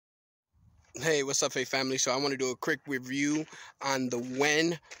Hey, what's up, hey family? So I want to do a quick review on the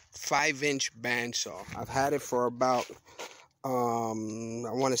WEN 5-inch bandsaw. I've had it for about, I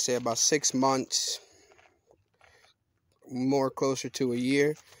want to say about 6 months, more closer to a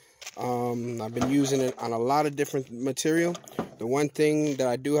year. I've been using it on a lot of different material. The one thing that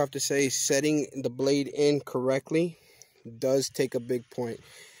I do have to say, setting the blade in correctly does take a big point.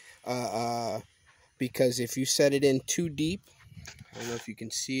 Because if you set it in too deep, I don't know if you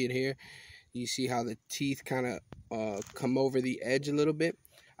can see it here. You see how the teeth kind of come over the edge a little bit.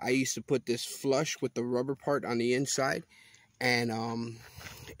 I used to put this flush with the rubber part on the inside, and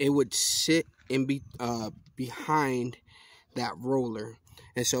it would sit in behind that roller,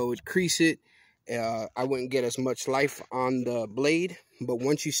 and so it would crease it. I wouldn't get as much life on the blade, but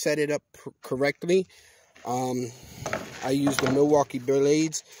once you set it up correctly, I use the Milwaukee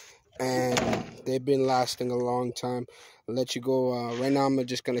blades, and they've been lasting a long time. I'll let you go. Right now, I'm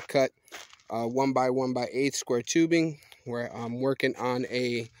just gonna cut 1 by 1 by 8 square tubing, where I'm working on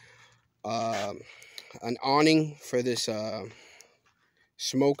an awning for this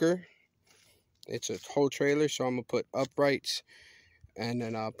smoker. It's a whole trailer, so I'm gonna put uprights, and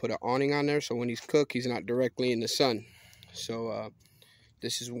then I'll put an awning on there, so when he's cooked, he's not directly in the sun. So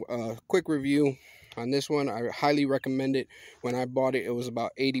this is a quick review on this one. I highly recommend it. When I bought it, it was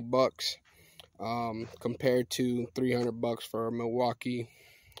about 80 bucks compared to 300 bucks for a Milwaukee.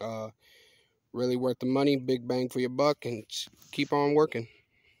 Really worth the money, big bang for your buck, and keep on working.